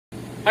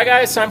Hi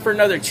guys, time for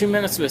another 2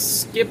 minutes with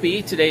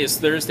Skippy. Today is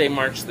Thursday,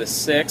 March the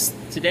 6th.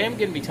 Today I'm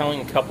going to be telling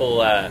a couple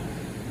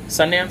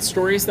Sundance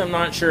stories that I'm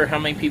not sure how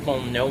many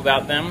people know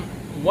about them.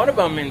 One of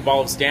them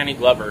involves Danny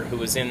Glover, who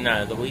was in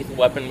the Lethal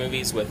Weapon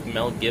movies with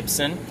Mel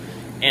Gibson.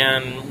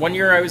 And one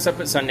year I was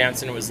up at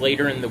Sundance and it was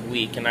later in the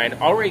week, and I'd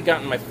already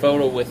gotten my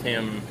photo with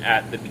him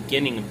at the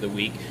beginning of the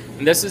week.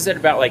 And this is at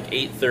about like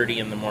 8:30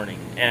 in the morning.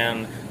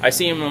 And I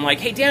see him and I'm like,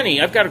 "Hey Danny,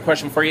 I've got a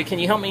question for you. Can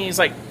you help me?" He's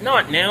like,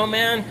 "Not now,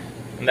 man."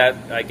 And that,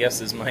 I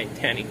guess, is my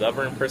Danny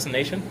Glover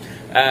impersonation.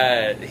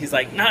 He's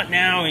like, "Not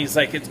now." He's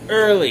like, "It's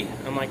early."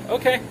 I'm like,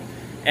 "Okay."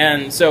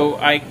 And so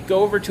I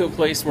go over to a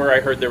place where I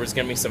heard there was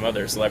going to be some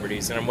other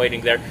celebrities, and I'm waiting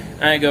there.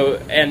 And I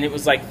go, and it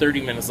was like 30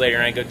 minutes later,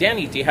 and I go,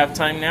 "Danny, do you have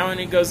time now?" And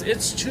he goes,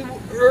 "It's too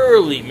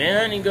early,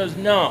 man." He goes,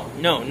 No,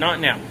 not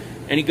now."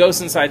 And he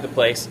goes inside the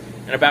place,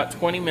 and about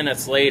 20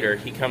 minutes later,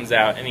 he comes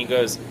out, and he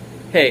goes,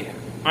 "Hey,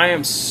 I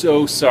am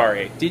so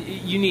sorry.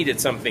 You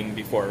needed something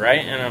before,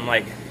 right?" And I'm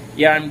like,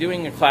 "Yeah, I'm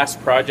doing a class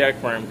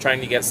project where I'm trying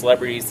to get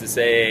celebrities to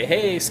say,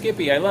 'Hey,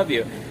 Skippy, I love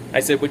you.'" I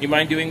said, "Would you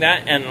mind doing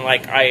that?" And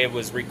like I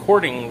was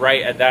recording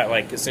right at that,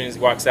 like as soon as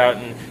he walks out,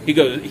 and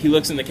he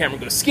looks in the camera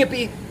and goes,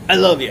 "Skippy, I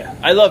love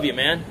you,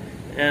 man."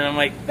 And I'm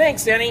like,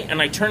 "Thanks, Danny."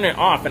 And I turn it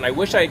off, and I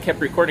wish I had kept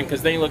recording,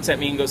 because then he looks at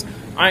me and goes,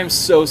 "I'm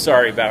so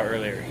sorry about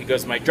earlier." He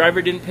goes, "My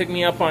driver didn't pick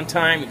me up on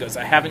time." He goes,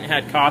 "I haven't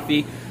had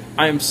coffee.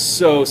 I'm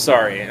so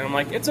sorry." And I'm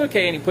like, "It's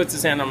okay." And he puts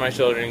his hand on my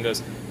shoulder and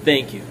goes,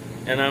 "Thank you."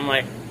 And I'm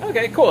like,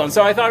 "Okay, cool." And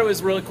so I thought it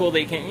was really cool that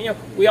he came.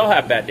 We all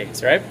have bad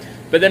days, right?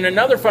 But then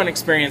another fun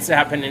experience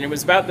happened, and it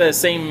was about the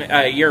same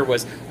year.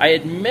 Was I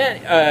had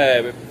met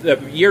the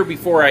year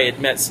before I had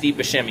met Steve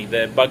Buscemi,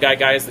 the bug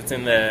guys that's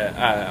in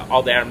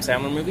all the Adam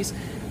Sandler movies.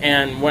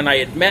 And when I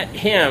had met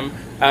him,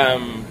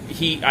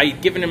 I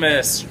had given him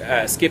a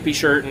Skippy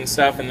shirt and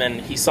stuff, and then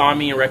he saw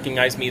me and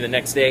recognized me the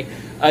next day.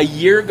 A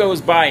year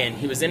goes by, and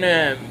he was in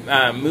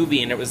a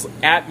movie, and it was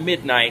at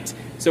midnight.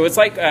 So it's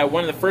like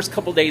one of the first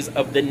couple days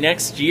of the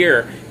next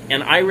year,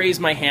 and I raise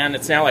my hand.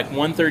 It's now like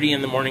 1:30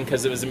 in the morning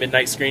because it was a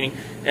midnight screening,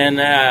 and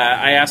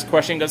I ask a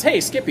question. He goes,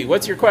 "Hey, Skippy,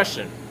 what's your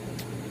question?"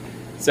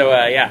 So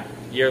yeah,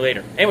 a year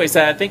later. Anyways,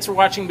 thanks for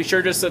watching. Be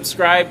sure to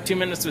subscribe. 2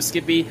 minutes with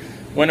Skippy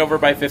went over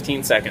by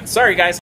 15 seconds. Sorry, guys.